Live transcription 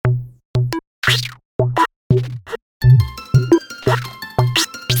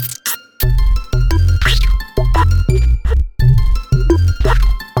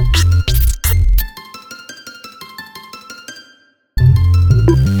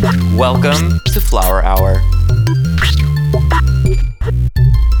Welcome to Flower Hour.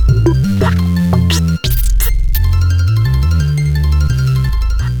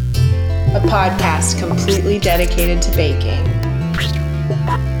 A podcast completely dedicated to baking.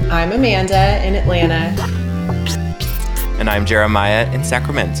 I'm Amanda in Atlanta. And I'm Jeremiah in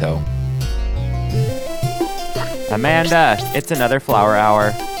Sacramento. Amanda, it's another Flower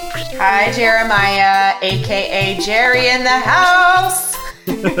Hour. Hi, Jeremiah, aka Jerry in the house.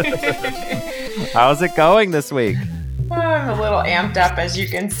 How's it going this week? Oh, I'm a little amped up, as you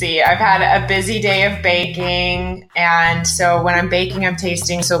can see. I've had a busy day of baking, and so when I'm baking, I'm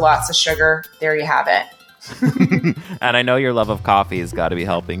tasting, so lots of sugar. There you have it. And I know your love of coffee has got to be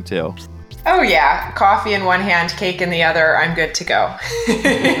helping too. Oh yeah, coffee in one hand, cake in the other. I'm good to go.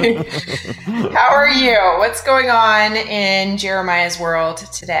 How are you? What's going on in Jeremiah's world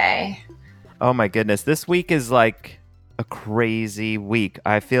today? Oh my goodness, this week is like a crazy week.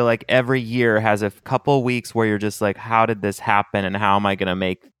 I feel like every year has a couple weeks where you're just like, how did this happen and how am I going to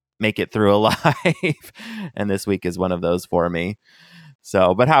make it through alive? And this week is one of those for me.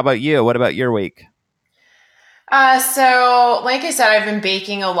 So, but how about you? What about your week? So like I said, I've been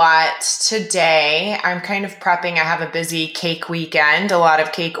baking a lot today. I'm kind of prepping. I have a busy cake weekend, a lot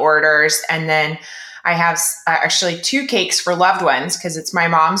of cake orders. And then I have actually 2 cakes for loved ones because it's my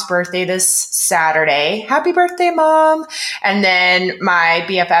mom's birthday this Saturday. Happy birthday, Mom. And then my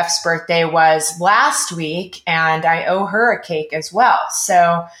BFF's birthday was last week and I owe her a cake as well.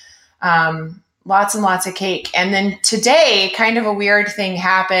 So, lots and lots of cake. And then today, kind of a weird thing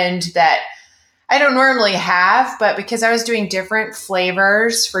happened that I don't normally have, but because I was doing different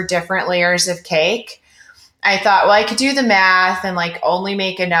flavors for different layers of cake, I thought, well, I could do the math and like only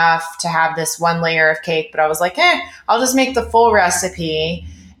make enough to have this one layer of cake. But I was like, I'll just make the full recipe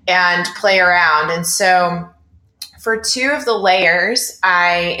and play around. And so for 2 of the layers,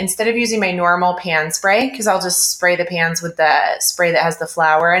 instead of using my normal pan spray, because I'll just spray the pans with the spray that has the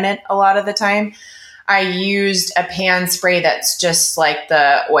flour in it a lot of the time, I used a pan spray that's just like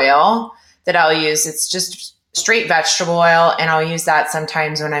the oil that I'll use. It's just straight vegetable oil, and I'll use that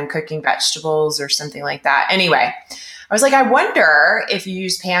sometimes when I'm cooking vegetables or something like that. Anyway, I was like, I wonder if you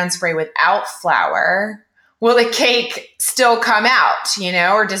use pan spray without flour, will the cake still come out,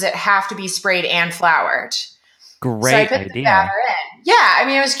 or does it have to be sprayed and floured? Great so I put idea. The batter in. Yeah, I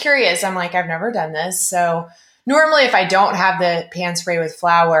mean, I was curious. I'm like, I've never done this. So normally if I don't have the pan spray with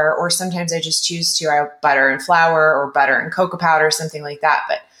flour, or sometimes I just choose to, I have butter and flour or butter and cocoa powder, something like that.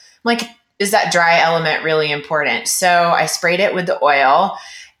 But I'm like, is that dry element really important? So I sprayed it with the oil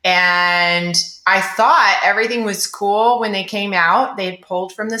and I thought everything was cool when they came out. They had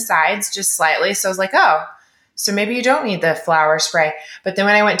pulled from the sides just slightly. So I was like, oh, so maybe you don't need the flour spray. But then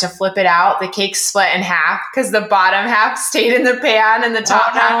when I went to flip it out, the cake split in half because the bottom half stayed in the pan and the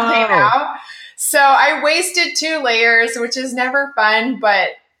top half came out. So I wasted 2 layers, which is never fun, but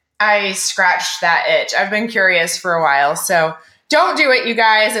I scratched that itch. I've been curious for a while. So don't do it, you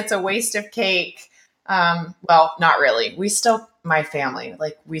guys. It's a waste of cake. Well, not really. My family,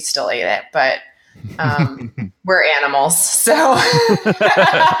 we still ate it, but we're animals. So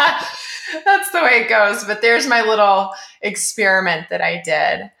that's the way it goes. But there's my little experiment that I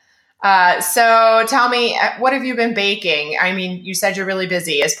did. So tell me, what have you been baking? I mean, you said you're really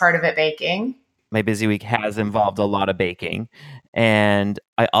busy. Is part of it baking? My busy week has involved a lot of baking. And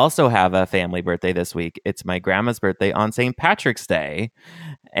I also have a family birthday this week. It's my grandma's birthday on St. Patrick's Day.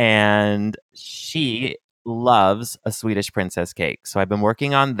 And she loves a Swedish princess cake. So I've been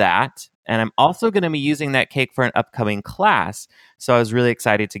working on that. And I'm also going to be using that cake for an upcoming class. So I was really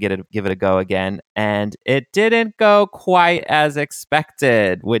excited to give it a go again. And it didn't go quite as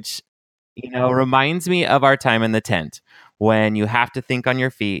expected, which, reminds me of our time in the tent when you have to think on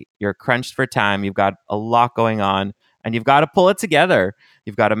your feet. You're crunched for time. You've got a lot going on. And you've got to pull it together.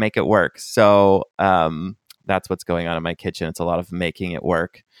 You've got to make it work. So that's what's going on in my kitchen. It's a lot of making it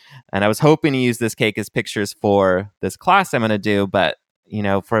work. And I was hoping to use this cake as pictures for this class I'm going to do. But,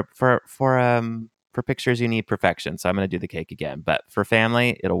 for pictures, you need perfection. So I'm going to do the cake again. But for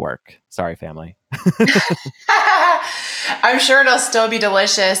family, it'll work. Sorry, family. I'm sure it'll still be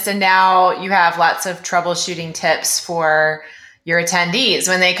delicious. And now you have lots of troubleshooting tips for your attendees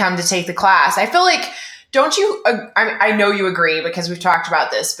when they come to take the class. I feel like, don't you, I know you agree because we've talked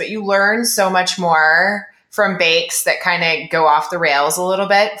about this, but you learn so much more from bakes that kind of go off the rails a little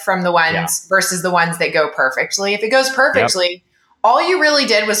bit from the ones versus the ones that go perfectly. If it goes perfectly, all you really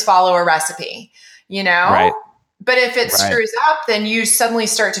did was follow a recipe, Right. But if it screws up, then you suddenly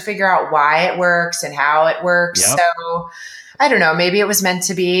start to figure out why it works and how it works. Yep. So I don't know, maybe it was meant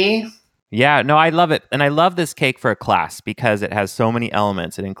to be. Yeah, no, I love it. And I love this cake for a class because it has so many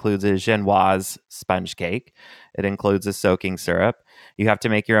elements. It includes a genoise sponge cake. It includes a soaking syrup. You have to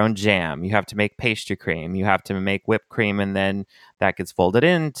make your own jam. You have to make pastry cream. You have to make whipped cream, and then that gets folded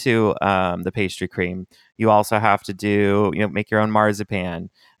into the pastry cream. You also have to make your own marzipan,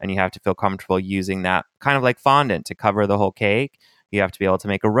 and you have to feel comfortable using that kind of like fondant to cover the whole cake. You have to be able to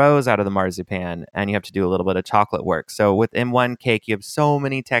make a rose out of the marzipan, and you have to do a little bit of chocolate work. So within one cake, you have so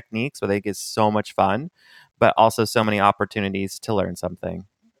many techniques where they get so much fun, but also so many opportunities to learn something.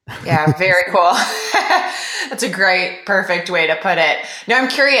 Yeah, very cool. That's a great, perfect way to put it. Now, I'm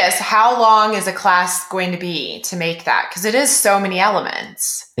curious, how long is a class going to be to make that? Because it is so many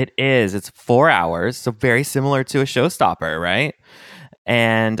elements. It is. It's 4 hours, so very similar to a showstopper, right?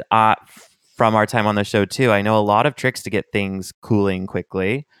 And from our time on the show too, I know a lot of tricks to get things cooling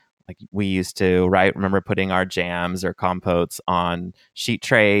quickly. Like we used to, right? Remember putting our jams or compotes on sheet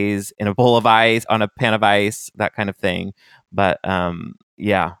trays in a bowl of ice, on a pan of ice, that kind of thing. But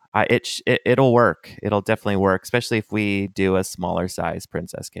yeah, it'll work. It'll definitely work, especially if we do a smaller size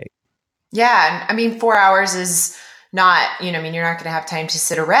princess cake. Yeah, I mean, 4 hours is not, I mean, you're not going to have time to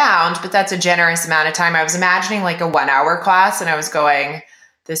sit around, but that's a generous amount of time. I was imagining like a 1 hour class and I was going,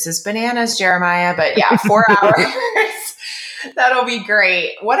 this is bananas, Jeremiah. But yeah, 4 hours. That'll be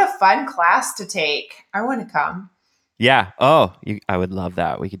great. What a fun class to take. I want to come. Yeah. Oh, I would love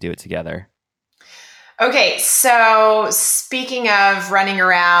that. We could do it together. Okay, so speaking of running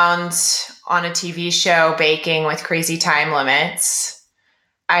around on a TV show baking with crazy time limits,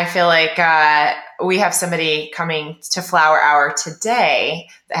 I feel like we have somebody coming to Flower Hour today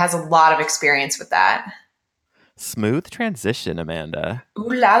that has a lot of experience with that. Smooth transition, Amanda.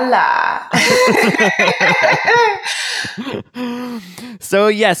 Ooh la la. So,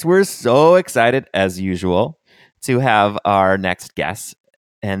 yes, we're so excited as usual to have our next guest.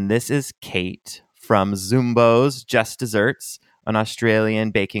 And this is Kate from Zumbo's Just Desserts, an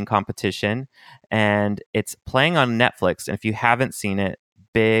Australian baking competition. And it's playing on Netflix. And if you haven't seen it,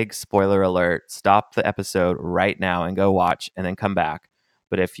 big spoiler alert, stop the episode right now and go watch and then come back.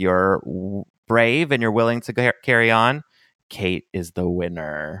 But if you're brave and you're willing to carry on, Kate is the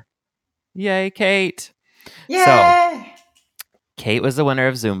winner. Yay, Kate. So, Yay. Kate was the winner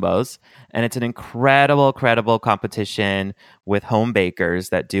of Zumbo's, and it's an incredible competition with home bakers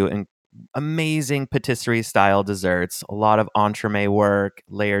that do amazing patisserie style desserts, a lot of entremet work,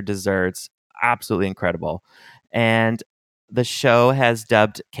 layered desserts, absolutely incredible. And the show has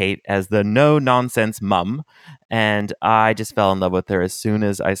dubbed Kate as the no nonsense mum, and I just fell in love with her as soon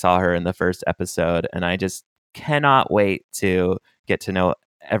as I saw her in the first episode, and I just cannot wait to get to know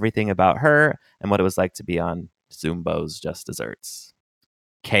everything about her and what it was like to be on Zumbo's Just Desserts.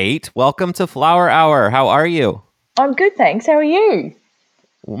 Kate, welcome to Flower Hour. How are you? I'm good, thanks. How are you?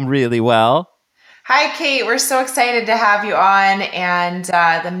 Really well. Hi, Kate. We're so excited to have you on and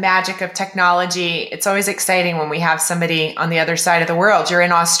the magic of technology. It's always exciting when we have somebody on the other side of the world. You're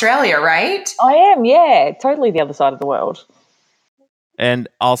in Australia, right? I am, yeah, totally the other side of the world. And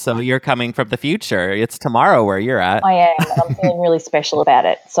also, you're coming from the future. It's tomorrow where you're at. I am, and I'm feeling really special about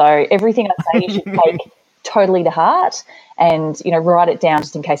it. So everything I say, you should take totally to heart and, write it down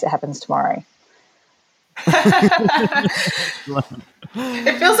just in case it happens tomorrow.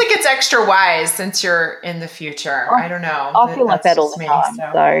 It feels like it's extra wise since you're in the future. I don't know. I feel like that all the time. So,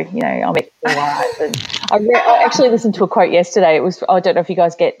 I'm extra wise. And I actually listened to a quote yesterday. It was, I don't know if you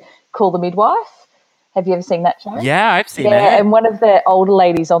guys get Call the Midwife. Have you ever seen that show? Yeah, I've seen it. And one of the older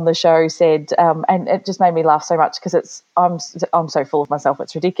ladies on the show said, and it just made me laugh so much because I'm so full of myself,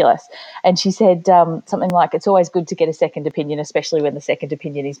 it's ridiculous. And she said something like, "It's always good to get a second opinion, especially when the second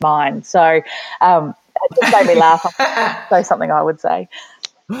opinion is mine." So it just made me laugh. So something I would say.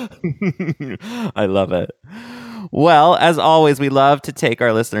 I love it. Well, as always, we love to take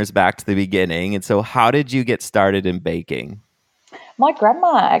our listeners back to the beginning. And so, how did you get started in baking? My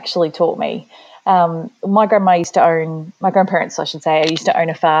grandma actually taught me. My grandparents, I should say, used to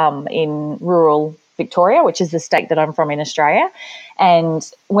own a farm in rural Victoria, which is the state that I'm from in Australia. And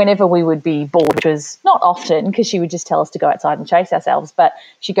whenever we would be bored, which was not often because she would just tell us to go outside and chase ourselves, but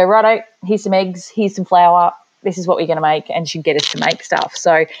she'd go, "Righto, here's some eggs, here's some flour, this is what we're going to make," and she'd get us to make stuff.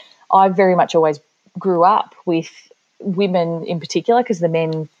 So I very much always grew up with women in particular because the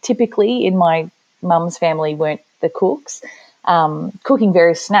men typically in my mum's family weren't the cooks. Cooking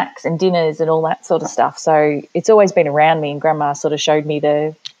various snacks and dinners and all that sort of stuff. So it's always been around me, and Grandma sort of showed me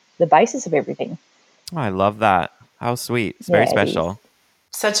the basis of everything. Oh, I love that. How sweet. It's very special.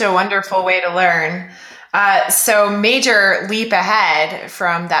 Such a wonderful way to learn. So major leap ahead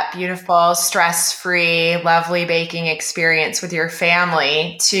from that beautiful, stress-free, lovely baking experience with your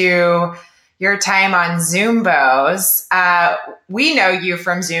family to your time on Zumbos. We know you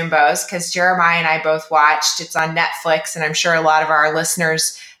from Zumbos because Jeremiah and I both watched. It's on Netflix, and I'm sure a lot of our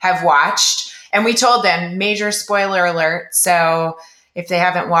listeners have watched. And we told them, major spoiler alert. So if they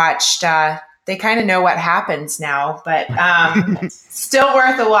haven't watched, they kind of know what happens now, but still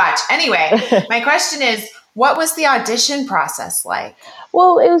worth a watch. Anyway, my question is, what was the audition process like?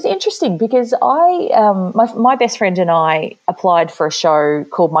 Well, it was interesting because my best friend and I applied for a show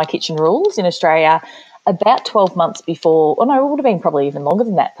called My Kitchen Rules in Australia about 12 months before, or no, it would have been probably even longer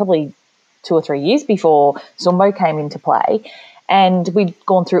than that, probably 2 or 3 years before Zumbo came into play. And we'd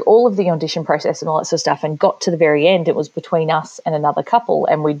gone through all of the audition process and all that sort of stuff and got to the very end. It was between us and another couple,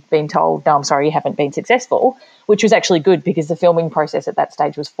 and we'd been told, no, I'm sorry, you haven't been successful, which was actually good because the filming process at that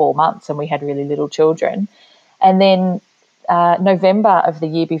stage was 4 months and we had really little children. And then November of the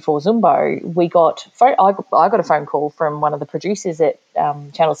year before Zumbo, I got a phone call from one of the producers at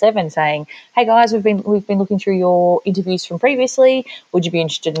Channel 7 saying, hey guys, we've been looking through your interviews from previously. Would you be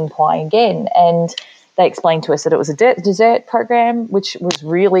interested in applying again? And they explained to us that it was a dessert program, which was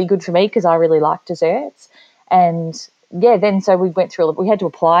really good for me because I really like desserts. And yeah, then so we went through, we had to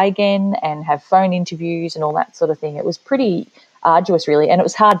apply again and have phone interviews and all that sort of thing. It was pretty arduous, really. And it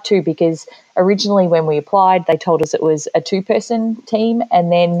was hard too because originally when we applied, they told us it was a 2-person team.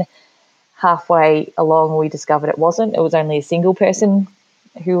 And then halfway along, we discovered it wasn't. It was only a single person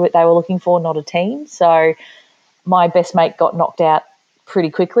who they were looking for, not a team. So my best mate got knocked out pretty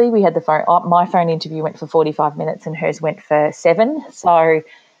quickly. We had my phone interview went for 45 minutes and hers went for 7. So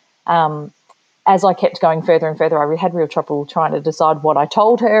as I kept going further and further, I had real trouble trying to decide what I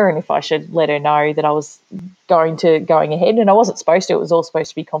told her and if I should let her know that I was going ahead. And I wasn't supposed to. It was all supposed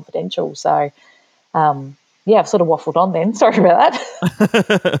to be confidential. So, I've sort of waffled on then. Sorry about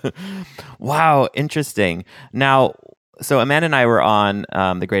that. Wow, interesting. Now, so Amanda and I were on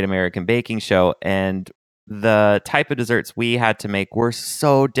the Great American Baking Show, and the type of desserts we had to make were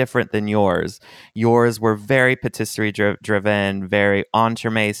so different than yours. Yours were very patisserie driven, very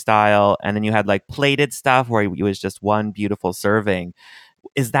entremet style, and then you had like plated stuff where it was just one beautiful serving.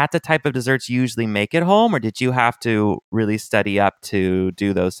 Is that the type of desserts you usually make at home, or did you have to really study up to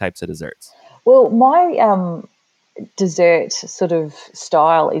do those types of desserts? Well, my dessert sort of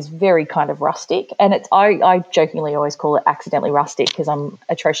style is very kind of rustic, and I jokingly always call it accidentally rustic because I'm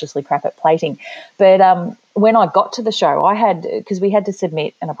atrociously crap at plating. But when I got to the show, because we had to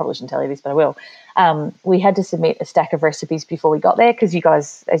submit, and I probably shouldn't tell you this, but I will. We had to submit a stack of recipes before we got there because you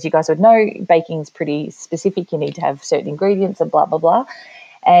guys, as you guys would know, baking's pretty specific. You need to have certain ingredients and blah blah blah.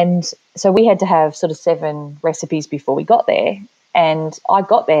 And so we had to have sort of 7 recipes before we got there. And I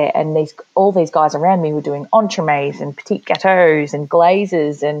got there, and all these guys around me were doing entremets and petit gâteaux and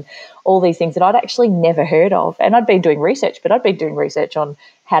glazes and all these things that I'd actually never heard of. And I'd been doing research, but I'd been doing research on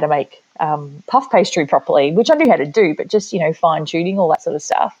how to make puff pastry properly, which I knew how to do, but just, fine tuning, all that sort of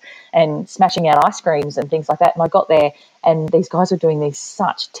stuff, and smashing out ice creams and things like that. And I got there, and these guys were doing these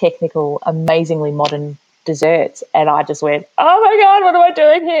such technical, amazingly modern desserts. And I just went, oh my God, what am I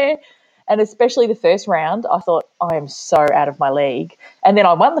doing here? And especially the first round, I thought, I am so out of my league. And then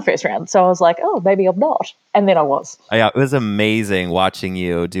I won the first round. So I was like, oh, maybe I'm not. And then I was. Yeah, it was amazing watching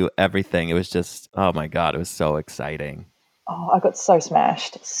you do everything. It was just, oh my God, it was so exciting. Oh, I got so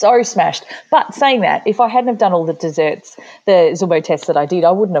smashed. But saying that, if I hadn't have done all the desserts, the Zumbo tests that I did,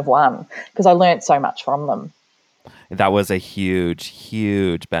 I wouldn't have won because I learned so much from them. That was a huge,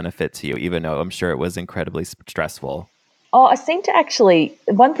 huge benefit to you, even though I'm sure it was incredibly stressful. Oh, I seem to actually,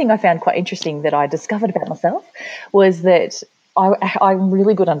 one thing I found quite interesting that I discovered about myself was that I'm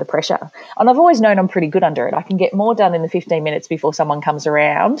really good under pressure. And I've always known I'm pretty good under it. I can get more done in the 15 minutes before someone comes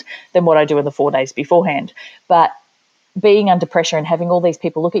around than what I do in the 4 days beforehand. But being under pressure and having all these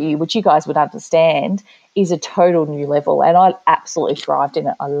people look at you, which you guys would understand, is a total new level. And I absolutely thrived in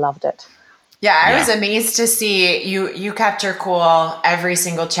it. I loved it. Yeah, I was amazed to see you kept your cool every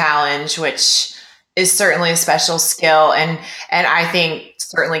single challenge, which is certainly a special skill, and I think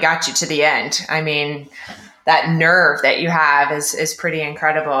certainly got you to the end. I mean, that nerve that you have is pretty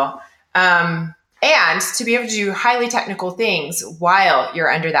incredible. And to be able to do highly technical things while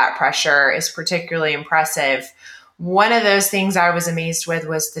you're under that pressure is particularly impressive. One of those things I was amazed with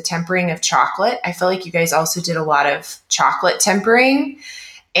was the tempering of chocolate. I feel like you guys also did a lot of chocolate tempering.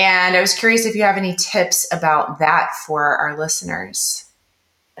 And I was curious if you have any tips about that for our listeners.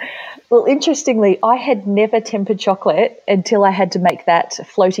 Well, interestingly, I had never tempered chocolate until I had to make that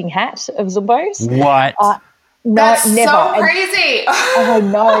floating hat of Zumbo's. What? No, That's never. so And crazy. I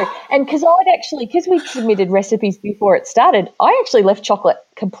know. And because we'd submitted recipes before it started, I actually left chocolate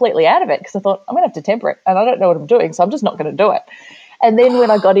completely out of it because I thought, I'm going to have to temper it and I don't know what I'm doing, so I'm just not going to do it. And then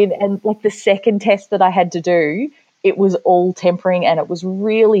when I got in and like the second test that I had to do, it was all tempering and it was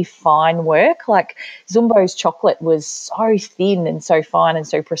really fine work. Like Zumbo's chocolate was so thin and so fine and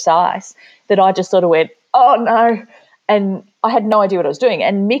so precise that I just sort of went, oh no. And I had no idea what I was doing.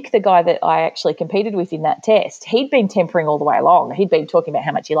 And Mick, the guy that I actually competed with in that test, he'd been tempering all the way along. He'd been talking about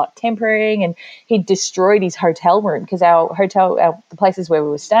how much he liked tempering, and he'd destroyed his hotel room because the places where we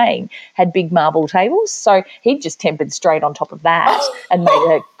were staying had big marble tables. So he'd just tempered straight on top of that and made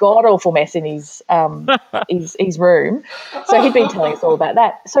a god awful mess in his room. So he'd been telling us all about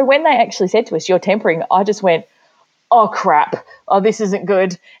that. So when they actually said to us, "You're tempering," I just went, oh crap, oh this isn't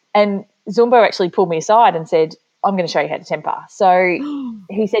good. And Zumbo actually pulled me aside and said, I'm going to show you how to temper. So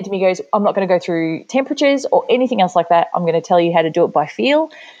he said to me, he goes, I'm not going to go through temperatures or anything else like that. I'm going to tell you how to do it by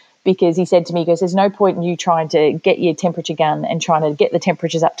feel, because he said to me, he goes, there's no point in you trying to get your temperature gun and trying to get the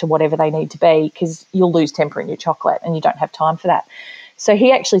temperatures up to whatever they need to be, because you'll lose temper in your chocolate and you don't have time for that. So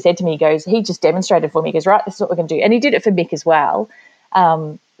he actually said to me, he goes, he just demonstrated for me, he goes, right, this is what we're going to do. And he did it for Mick as well.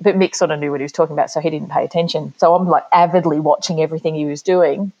 But Mick sort of knew what he was talking about, so he didn't pay attention. So I'm like avidly watching everything he was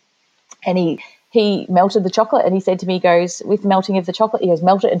doing. And he melted the chocolate, and he said to me, he goes, with melting of the chocolate, he goes,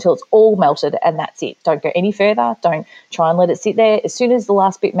 melt it until it's all melted and that's it. Don't go any further. Don't try and let it sit there. As soon as the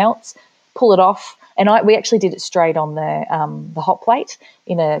last bit melts, pull it off. And we actually did it straight on the hot plate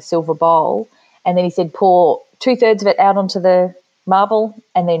in a silver bowl. And then he said, pour 2/3 of it out onto the marble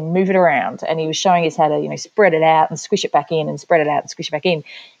and then move it around. And he was showing us how to, spread it out and squish it back in and spread it out and squish it back in.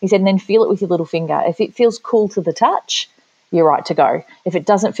 He said, and then feel it with your little finger. If it feels cool to the touch, you're right to go. If it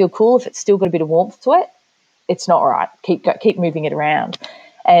doesn't feel cool, if it's still got a bit of warmth to it, it's not right. Keep moving it around.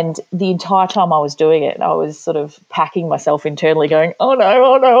 And the entire time I was doing it, I was sort of packing myself internally going, oh no,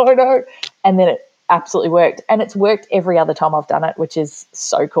 oh no, oh no. And then it absolutely worked. And it's worked every other time I've done it, which is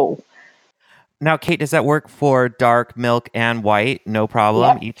so cool. Now, Kate, does that work for dark, milk, and white? No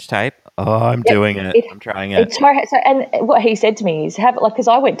problem, Yep. each type? Oh, I'm Yep. doing it. I'm trying it. It's so, and what he said to me is have it like, because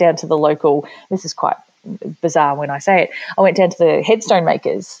I went down to the local, this is quite bizarre when I say it, I went down to the headstone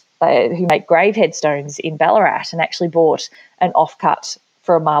makers who make grave headstones in Ballarat and actually bought an offcut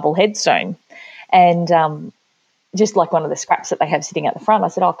for a marble headstone. And just like one of the scraps that they have sitting at the front, I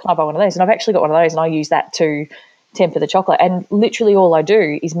said, oh, can I buy one of those? And I've actually got one of those, and I use that to temper the chocolate. And literally all I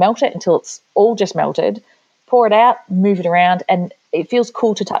do is melt it until it's all just melted, pour it out, move it around, and it feels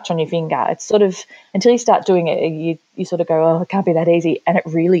cool to touch on your finger. It's sort of, until you start doing it, you sort of go, oh, it can't be that easy. And it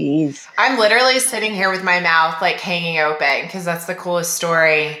really is. I'm literally sitting here with my mouth like hanging open because that's the coolest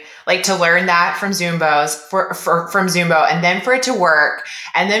story. Like to learn that from from Zumbo, and then for it to work,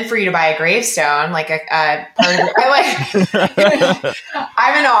 and then for you to buy a gravestone, like a part of it.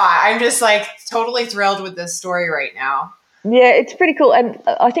 I'm in awe. I'm just like totally thrilled with this story right now. Yeah, it's pretty cool. And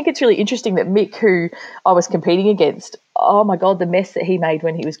I think it's really interesting that Mick, who I was competing against, oh my God, the mess that he made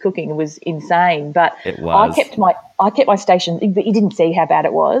when he was cooking was insane. But It was. I kept my station, but you didn't see how bad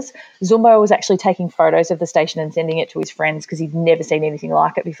it was. Zumbo was actually taking photos of the station and sending it to his friends because he'd never seen anything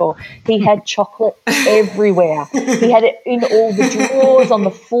like it before. He had chocolate everywhere. He had it in all the drawers, on the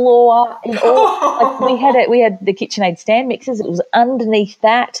floor, in all. Like we had the KitchenAid stand mixers. It was underneath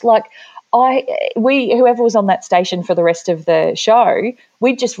that. Like whoever was on that station for the rest of the show,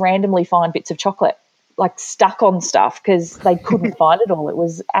 we'd just randomly find bits of chocolate like stuck on stuff because they couldn't find it all. It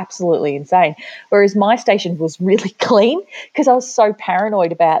was absolutely insane. Whereas my station was really clean because I was so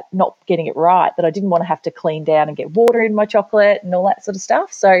paranoid about not getting it right that I didn't want to have to clean down and get water in my chocolate and all that sort of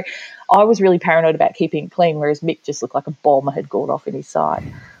stuff. So I was really paranoid about keeping it clean, whereas Mick just looked like a bomb had gone off in his side.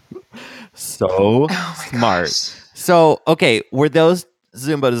 So Oh my smart. gosh. So, okay, were those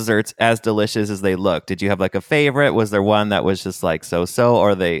Zumba desserts as delicious as they look? Did you have like a favorite? Was there one that was just like so,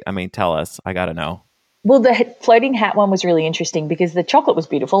 or tell us. I got to know. Well, the floating hat one was really interesting because the chocolate was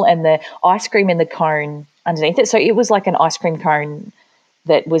beautiful and the ice cream in the cone underneath it. So it was like an ice cream cone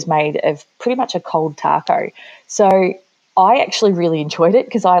that was made of pretty much a cold taco. So I actually really enjoyed it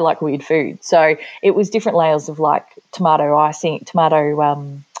because I like weird food. So it was different layers of like it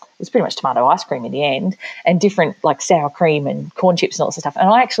was pretty much tomato ice cream in the end, and different like sour cream and corn chips and all that stuff. And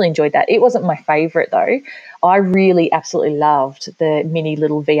I actually enjoyed that. It wasn't my favourite though. I really absolutely loved the mini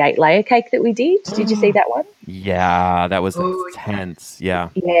little V8 layer cake that we did. Did you see that one? Yeah, that was Oh, intense. Yeah.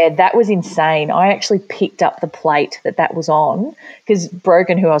 Yeah, that was insane. I actually picked up the plate that was on because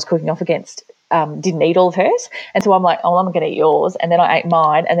Brogan, who I was cooking off against, didn't eat all of hers. And so I'm like, oh, I'm going to eat yours. And then I ate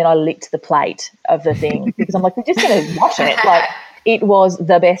mine and then I licked the plate of the thing because I'm like, we're just going to wash it. Like, It was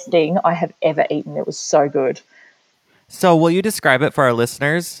the best thing I have ever eaten. It was so good. So, will you describe it for our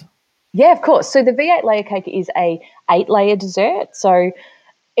listeners? Yeah, of course. So the V8 layer cake is a 8-layer dessert. So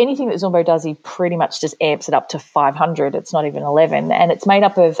anything that Zumbo does, he pretty much just amps it up to 500. It's not even 11. And it's made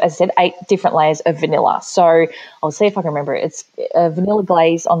up of, as I said, 8 different layers of vanilla. So I'll see if I can remember it. It's a vanilla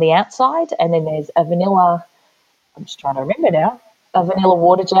glaze on the outside, and then there's a vanilla, I'm just trying to remember now, a vanilla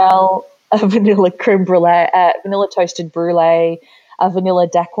water gel, a vanilla creme brulee, vanilla toasted brulee, a vanilla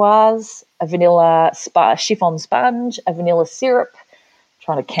dacquoise, a vanilla chiffon sponge, a vanilla syrup,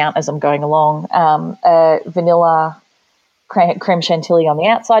 trying to count as I'm going along, a vanilla creme chantilly on the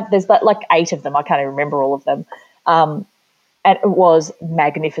outside. There's like 8 of them. I can't even remember all of them. And it was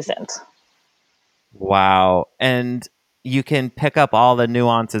magnificent. Wow. And you can pick up all the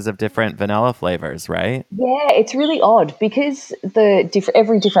nuances of different vanilla flavors, right? Yeah, it's really odd because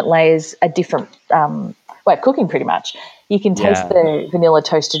every different layers a different way of cooking pretty much. You can taste Yeah. the vanilla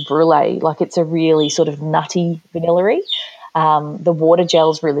toasted brulee, like it's a really sort of nutty vanilla-y. The water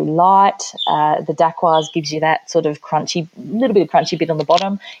gel's really light. The dacquoise gives you that sort of crunchy, little bit of crunchy bit on the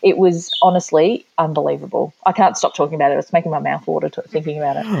bottom. It was honestly unbelievable. I can't stop talking about it. It's making my mouth water thinking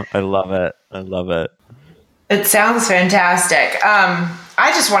about it. I love it. I love it. It sounds fantastic.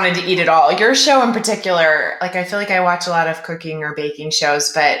 I just wanted to eat it all. Your show in particular, like I feel like I watch a lot of cooking or baking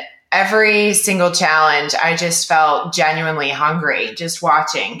shows, but every single challenge, I just felt genuinely hungry just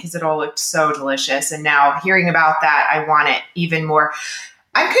watching because it all looked so delicious. And now hearing about that, I want it even more.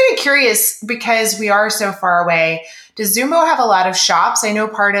 I'm kind of curious because we are so far away. Does Zumbo have a lot of shops? I know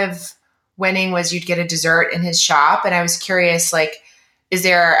part of winning was you'd get a dessert in his shop. And I was curious, like, is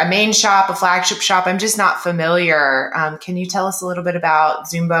there a main shop, a flagship shop? I'm just not familiar. Can you tell us a little bit about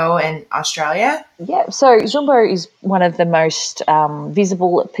Zumbo in Australia? Yeah, so Zumbo is one of the most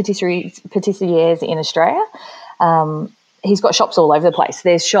visible patissiers in Australia. He's got shops all over the place.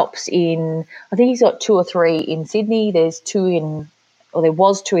 There's shops in, I think he's got 2 or 3 in Sydney. There was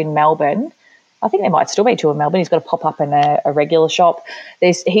 2 in Melbourne. I think there might still be 2 in Melbourne. He's got a pop up and a regular shop.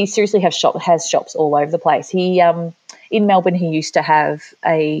 He seriously has shops all over the place. He in Melbourne he used to have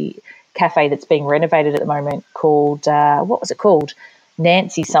a cafe that's being renovated at the moment called what was it called?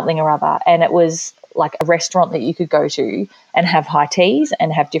 Nancy something or other, and it was like a restaurant that you could go to and have high teas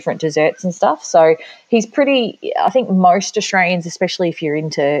and have different desserts and stuff. So he's pretty, I think most Australians, especially if you're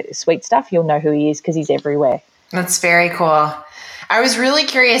into sweet stuff, you'll know who he is because he's everywhere. That's very cool. I was really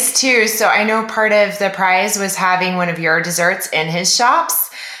curious too. So I know part of the prize was having one of your desserts in his shops.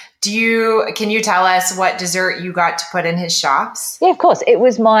 Can you tell us what dessert you got to put in his shops? Yeah, of course. It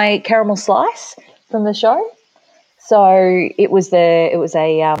was my caramel slice from the show. So it was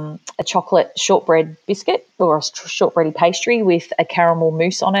a chocolate shortbread biscuit or a shortbready pastry with a caramel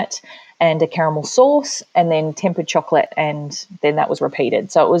mousse on it and a caramel sauce, and then tempered chocolate, and then that was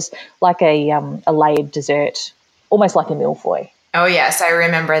repeated. So it was like a layered dessert, almost like a millefeuille. Oh yes, I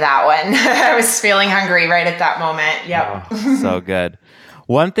remember that one. I was feeling hungry right at that moment. Yep. Oh, so good.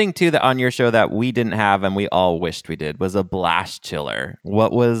 One thing too that on your show that we didn't have and we all wished we did was a blast chiller.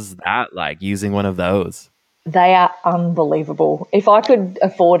 What was that like using one of those? They are unbelievable. If I could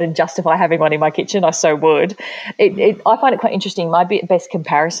afford and justify having one in my kitchen, I so would. I find it quite interesting. My best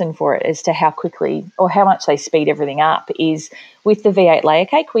comparison for it as to how quickly or how much they speed everything up is with the V8 layer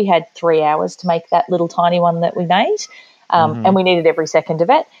cake. We had 3 hours to make that little tiny one that we made, and we needed every second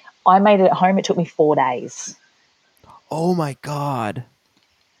of it. I made it at home. It took me 4 days. Oh my God.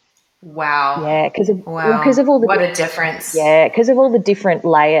 Wow. Yeah, because of all the what a difference. Yeah, because of all the different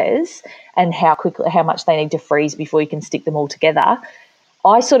layers and how much they need to freeze before you can stick them all together.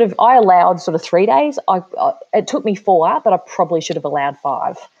 I allowed sort of 3 days. It took me 4, but I probably should have allowed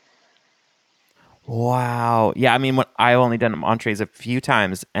 5. Wow. Yeah, I mean, I've only done entrees a few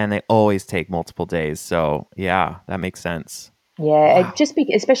times, and they always take multiple days. So yeah, that makes sense. Yeah, Wow.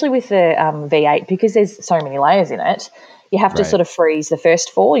 especially with the V8, because there's so many layers in it, you have to Right. sort of freeze the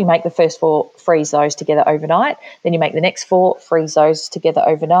first 4. You make the first 4, freeze those together overnight. Then you make the next 4, freeze those together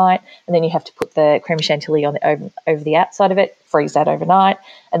overnight. And then you have to put the creme chantilly over the outside of it, freeze that overnight.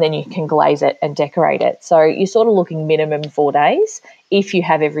 And then you can glaze it and decorate it. So you're sort of looking minimum 4 days if you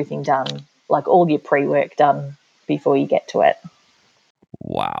have everything done, like all your pre-work done before you get to it.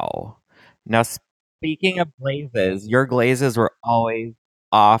 Wow. Now, speaking of glazes, your glazes were always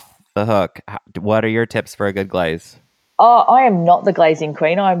off the hook. What are your tips for a good glaze? Oh, I am not the glazing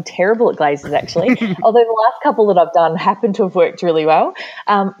queen. I'm terrible at glazes, actually. Although the last couple that I've done happen to have worked really well.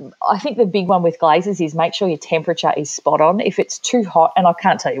 I think the big one with glazes is make sure your temperature is spot on. If it's too hot, and I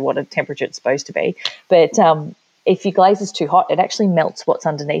can't tell you what a temperature it's supposed to be, but if your glaze is too hot, it actually melts what's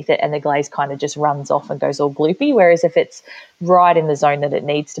underneath it and the glaze kind of just runs off and goes all gloopy. Whereas if it's right in the zone that it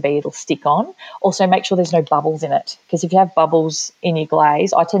needs to be, it'll stick on. Also, make sure there's no bubbles in it, because if you have bubbles in your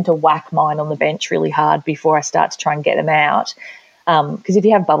glaze, I tend to whack mine on the bench really hard before I start to try and get them out. Because if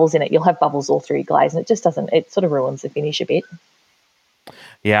you have bubbles in it, you'll have bubbles all through your glaze, and it just doesn't, it sort of ruins the finish a bit.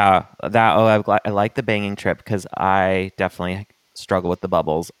 Yeah, I like the banging trip because I definitely struggle with the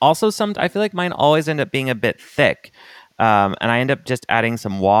bubbles. Also, I feel like mine always end up being a bit thick, and I end up just adding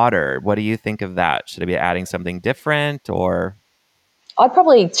some water. What do you think of that? Should I be adding something different or? I'd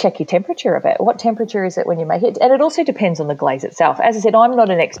probably check your temperature a bit. What temperature is it when you make it? And it also depends on the glaze itself. As I said, I'm not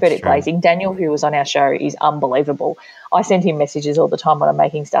an expert That's at true. glazing. Daniel, who was on our show, is unbelievable. I send him messages all the time when I'm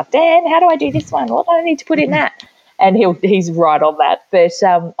making stuff. Dan, how do I do this one? What do I need to put in that? And he's right on that. But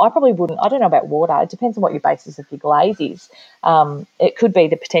I probably wouldn't. I don't know about water. It depends on what your basis of your glaze is. It could be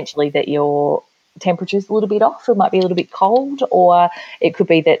that potentially that your temperature's a little bit off. It might be a little bit cold, or it could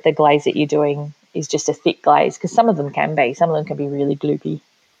be that the glaze that you're doing is just a thick glaze, because some of them can be. Some of them can be really gloopy.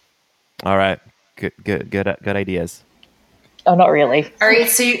 All right, good ideas. Oh, not really. All right,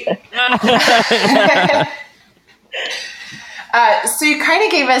 so you so you kind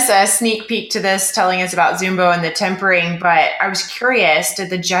of gave us a sneak peek to this, telling us about Zumbo and the tempering, but I was curious, did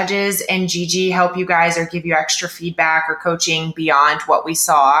the judges and Gigi help you guys or give you extra feedback or coaching beyond what we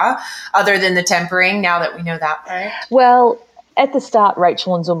saw, other than the tempering, now that we know that part? Well, at the start,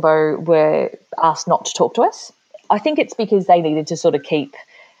 Rachel and Zumbo were asked not to talk to us. I think it's because they needed to sort of keep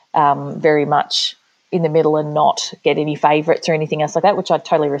very much in the middle and not get any favourites or anything else like that, which I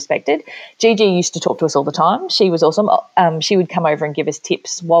totally respected. Gigi used to talk to us all the time. She was awesome. She would come over and give us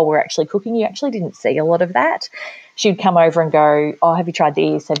tips while we're actually cooking. You actually didn't see a lot of that. She'd come over and go, oh, have you tried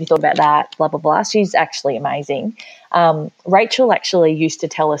this? Have you thought about that? Blah, blah, blah. She's actually amazing. Rachel actually used to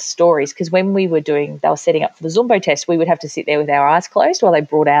tell us stories, because when they were setting up for the Zumbo test, we would have to sit there with our eyes closed while they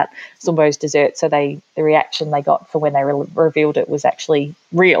brought out Zumbo's dessert. So the reaction they got for when they revealed it was actually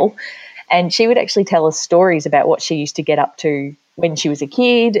real. And she would actually tell us stories about what she used to get up to when she was a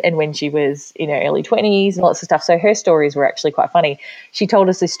kid and when she was in her early 20s and lots of stuff. So her stories were actually quite funny. She told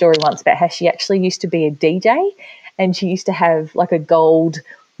us this story once about how she actually used to be a DJ, and she used to have like a gold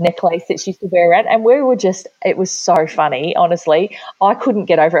necklace that she used to wear around. And we were just, it was so funny, honestly. I couldn't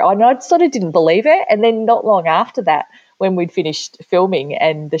get over it. I sort of didn't believe it. And then not long after that, when we'd finished filming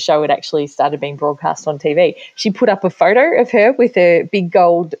and the show had actually started being broadcast on TV, she put up a photo of her with a big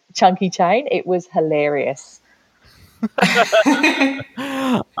gold chunky chain. It was hilarious.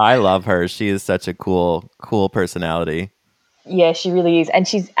 I love her. She is such a cool personality. Yeah, she really is. And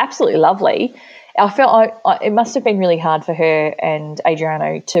she's absolutely lovely. I felt it must have been really hard for her and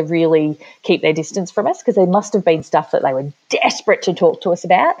Adriano to really keep their distance from us, because there must have been stuff that they were desperate to talk to us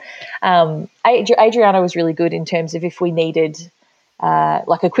about. Adriano was really good in terms of if we needed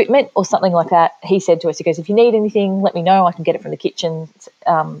like equipment or something like that. He said to us, he goes, if you need anything, let me know. I can get it from the kitchen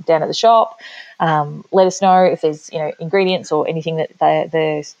down at the shop. Let us know if there's ingredients or anything that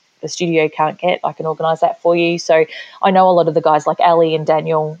the studio can't get. I can organise that for you. So I know a lot of the guys like Ali and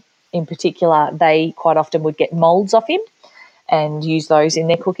Daniel in particular, they quite often would get moulds off him and use those in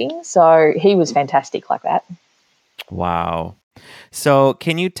their cooking. So he was fantastic like that. Wow. So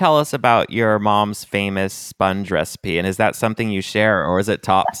can you tell us about your mom's famous sponge recipe? And is that something you share, or is it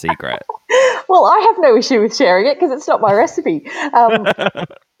top secret? Well, I have no issue with sharing it because it's not my recipe.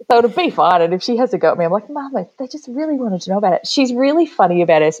 So it'll be fine. And if she has a go at me, I'm like, Mama, they just really wanted to know about it. She's really funny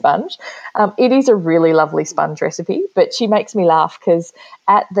about her sponge. It is a really lovely sponge recipe, but she makes me laugh because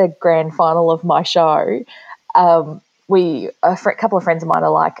at the grand final of my show, a couple of friends of mine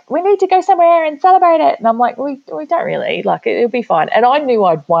are like, we need to go somewhere and celebrate it. And I'm like, we don't really. Like, it'll be fine. And I knew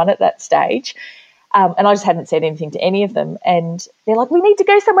I'd won at that stage. And I just hadn't said anything to any of them. And they're like, we need to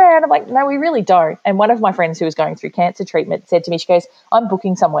go somewhere. And I'm like, no, we really don't. And one of my friends who was going through cancer treatment said to me, she goes, I'm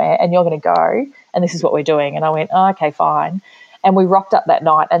booking somewhere and you're going to go. And this is what we're doing. And I went, oh, okay, fine. And we rocked up that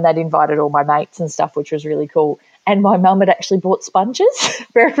night and they'd invited all my mates and stuff, which was really cool. And my mum had actually bought sponges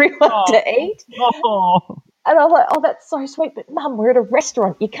for everyone to eat. Oh. And I was like, oh, that's so sweet. But, Mum, we're at a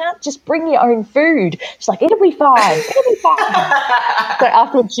restaurant. You can't just bring your own food. She's like, it'll be fine. It'll be fine. So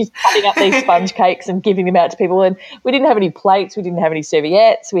afterwards, she's cutting up these sponge cakes and giving them out to people. And we didn't have any plates. We didn't have any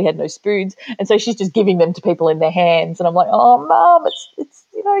serviettes. We had no spoons. And so she's just giving them to people in their hands. And I'm like, oh, Mum, it's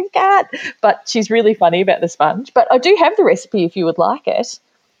you can't. But she's really funny about the sponge. But I do have the recipe if you would like it.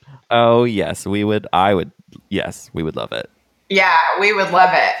 Oh, yes, we would. Yes, we would love it. Yeah, we would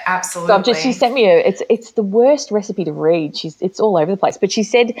love it. Absolutely. So she sent me it's the worst recipe to read. It's all over the place. But she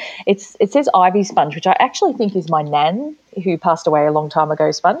said it says Ivy sponge, which I actually think is my nan who passed away a long time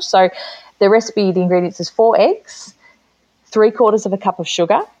ago, sponge. So the recipe, the ingredients is 4 eggs, 3/4 of a cup of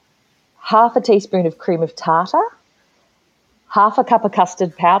sugar, half a teaspoon of cream of tartar, half a cup of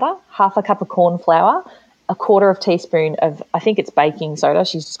custard powder, half a cup of corn flour, a 1/4 teaspoon of, I think it's baking soda.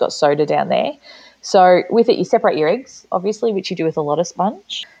 She's just got soda down there. So with it, you separate your eggs, obviously, which you do with a lot of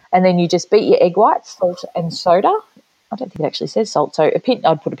sponge. And then you just beat your egg whites, salt and soda. I don't think it actually says salt. So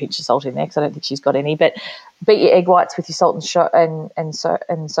I'd put a pinch of salt in there because I don't think she's got any. But beat your egg whites with your salt and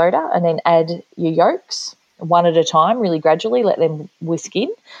soda, and then add your yolks one at a time, really gradually. Let them whisk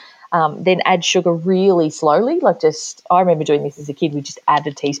in. Then add sugar really slowly. I remember doing this as a kid. We just add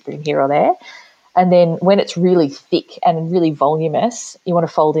a teaspoon here or there. And then when it's really thick and really voluminous, you want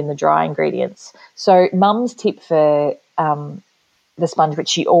to fold in the dry ingredients. So Mum's tip for the sponge, which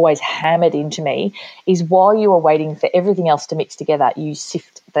she always hammered into me, is while you are waiting for everything else to mix together, you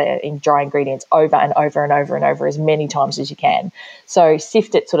sift the dry ingredients over and over and over and over as many times as you can. So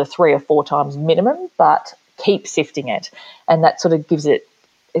sift it sort of 3 or 4 times minimum, but keep sifting it. And that sort of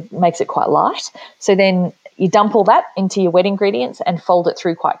it makes it quite light. So then you dump all that into your wet ingredients and fold it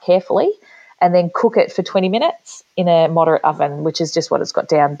through quite carefully, and then cook it for 20 minutes in a moderate oven, which is just what it's got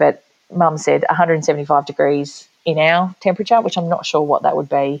down. But Mum said 175 degrees in our temperature, which I'm not sure what that would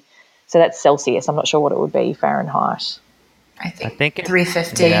be. So that's Celsius. I'm not sure what it would be Fahrenheit. I think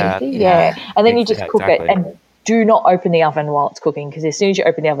 350. 350. Yeah. And then you just cook exactly. it, and do not open the oven while it's cooking, because as soon as you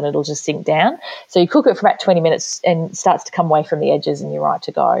open the oven, it'll just sink down. So you cook it for about 20 minutes and it starts to come away from the edges, and you're right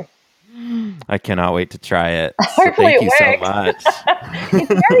to go. I cannot wait to try it. Hopefully Thank you so works.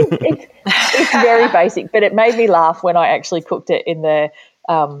 much. It's very basic, but it made me laugh when I actually cooked it in the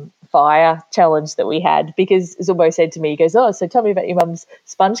fire challenge that we had, because Zumbo said to me, he goes, "Oh, so tell me about your mum's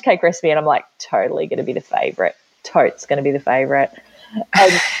sponge cake recipe." And I'm like, totally going to be the favourite. Totes going to be the favourite.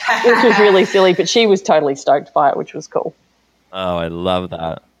 Which was really silly, but she was totally stoked by it, which was cool. Oh, I love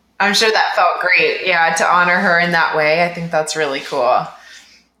that. I'm sure that felt great. Yeah, to honor her in that way. I think that's really cool.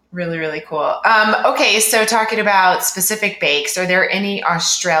 Really, really cool. Okay, so talking about specific bakes, are there any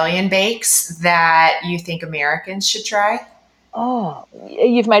Australian bakes that you think Americans should try? Oh,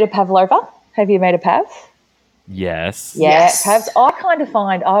 you've made a pavlova? Have you made a pav? Yes. Yeah, Yes. pavs.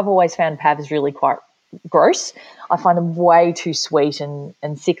 I've always found pavs really quite gross. I find them way too sweet and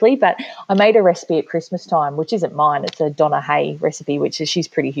sickly. But I made a recipe at Christmas time, which isn't mine. It's a Donna Hay recipe, she's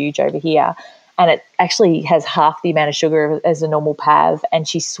pretty huge over here. And it actually has half the amount of sugar as a normal pav, and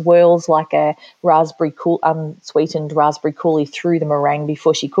she swirls like a unsweetened raspberry coulis through the meringue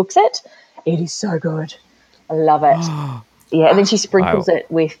before she cooks it. It is so good. I love it. Yeah, and then she sprinkles it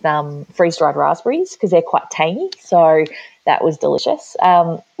with freeze-dried raspberries because they're quite tangy. So that was delicious.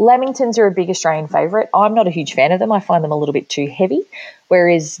 Lamingtons are a big Australian favourite. I'm not a huge fan of them. I find them a little bit too heavy,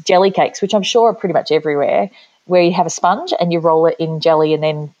 whereas jelly cakes, which I'm sure are pretty much everywhere, where you have a sponge and you roll it in jelly and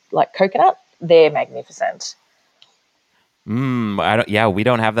then like coconut, they're magnificent. We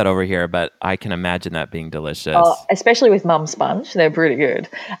don't have that over here, but I can imagine that being delicious. Especially with Mum's sponge, they're pretty good.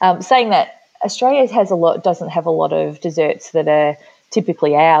 Saying that, Australia doesn't have a lot of desserts that are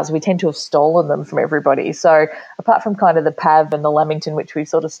typically ours. We tend to have stolen them from everybody. So apart from kind of the pav and the lamington, which we've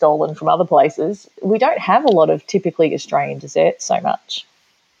sort of stolen from other places, we don't have a lot of typically Australian desserts so much.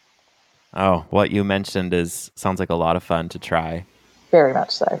 Oh, what you mentioned sounds like a lot of fun to try. Very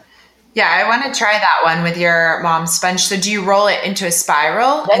much so. Yeah, I want to try that one with your mom's sponge. So do you roll it into a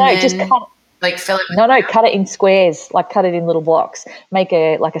spiral? Just cut. Like fill it? Cut it in squares, like cut it in little blocks. Make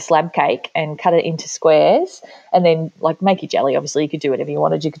a slab cake and cut it into squares, and then like make your jelly. Obviously, you could do whatever you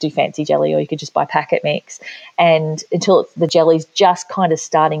wanted. You could do fancy jelly, or you could just buy packet mix, and until the jelly's just kind of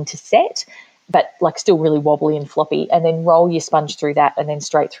starting to set, but like still really wobbly and floppy, and then roll your sponge through that, and then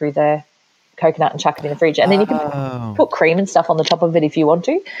straight through the coconut and chuck it in the fridge. And then you can put cream and stuff on the top of it if you want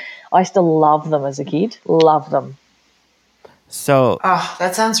to. I used to love them as a kid. Love them. So,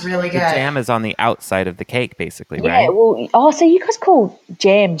 that sounds really good. The jam is on the outside of the cake, basically, right? Yeah. So you guys call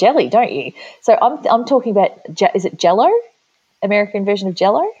jam jelly, don't you? So I'm talking about. Is it Jello? American version of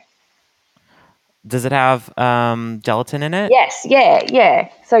Jello? Does it have gelatin in it? Yes. Yeah.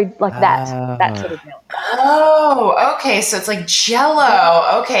 So like that sort of milk. Oh, okay. So it's like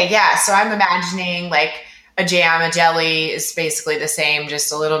Jello. Okay, yeah. So I'm imagining like a jam, a jelly is basically the same,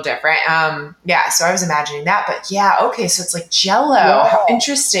 just a little different. Yeah, so I was imagining that, but yeah, okay, so it's like Jello. Yeah. How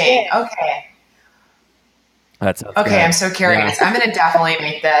interesting. Yeah. Okay. That's okay. Good. I'm so curious. Yeah. I'm going to definitely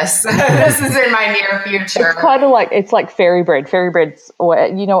make this. This is in my near future. It's kind of like fairy bread. Fairy bread's,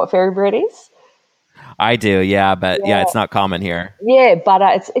 you know what fairy bread is? I do, yeah, but yeah, it's not common here. Yeah, but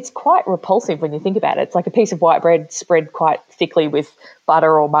it's quite repulsive when you think about it. It's like a piece of white bread spread quite thickly with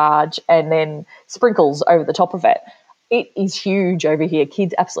butter or marge and then sprinkles over the top of it. It is huge over here.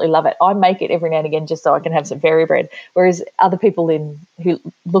 Kids absolutely love it. I make it every now and again just so I can have some fairy bread. Whereas other people who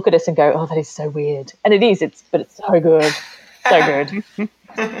look at us and go, "Oh, that is so weird," and it is. But it's so good, so good.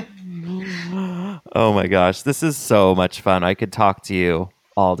 Oh my gosh, this is so much fun. I could talk to you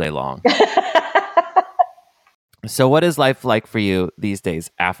all day long. So, what is life like for you these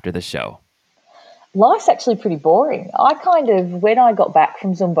days after the show? Life's actually pretty boring. When I got back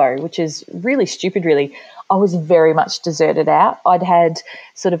from Zumbo, which is really stupid, really, I was very much deserted out. I'd had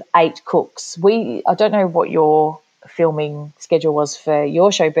sort of 8 cooks. I don't know what your filming schedule was for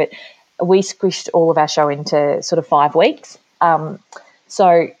your show, but we squished all of our show into sort of 5 weeks.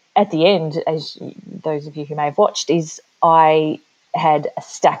 So at the end, as those of you who may have watched, is I had a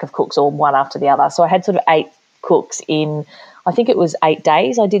stack of cooks all one after the other. So I had sort of 8 cooks in, I think it was 8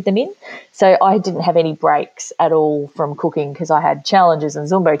 days I did them in. So I didn't have any breaks at all from cooking because I had challenges and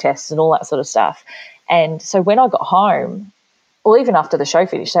Zumbo tests and all that sort of stuff. And so when I got home, or even after the show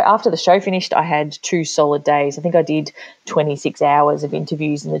finished, so after the show finished, I had 2 solid days. I think I did 26 hours of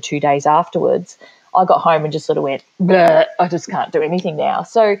interviews in the 2 days afterwards. I got home and just sort of went, bleh, I just can't do anything now.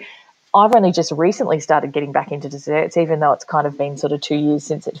 So I've only just recently started getting back into desserts, even though it's kind of been sort of 2 years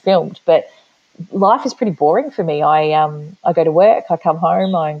since it filmed. But life is pretty boring for me. I go to work, I come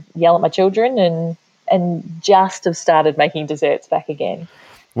home, I yell at my children, and just have started making desserts back again.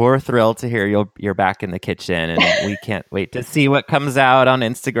 We're thrilled to hear you're back in the kitchen, and we can't wait to see what comes out on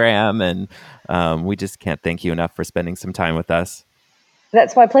Instagram. And we just can't thank you enough for spending some time with us.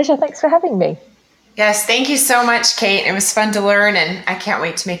 That's my pleasure. Thanks for having me. Yes, thank you so much, Kate. It was fun to learn, and I can't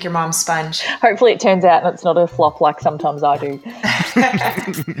wait to make your mom sponge. Hopefully it turns out and it's not a flop like sometimes I do.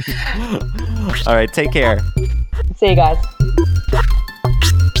 All right, take care. See you guys.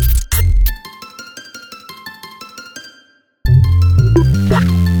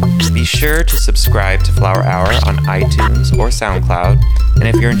 Be sure to subscribe to Flower Hour on iTunes or SoundCloud. And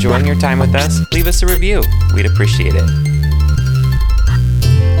if you're enjoying your time with us, leave us a review. We'd appreciate it.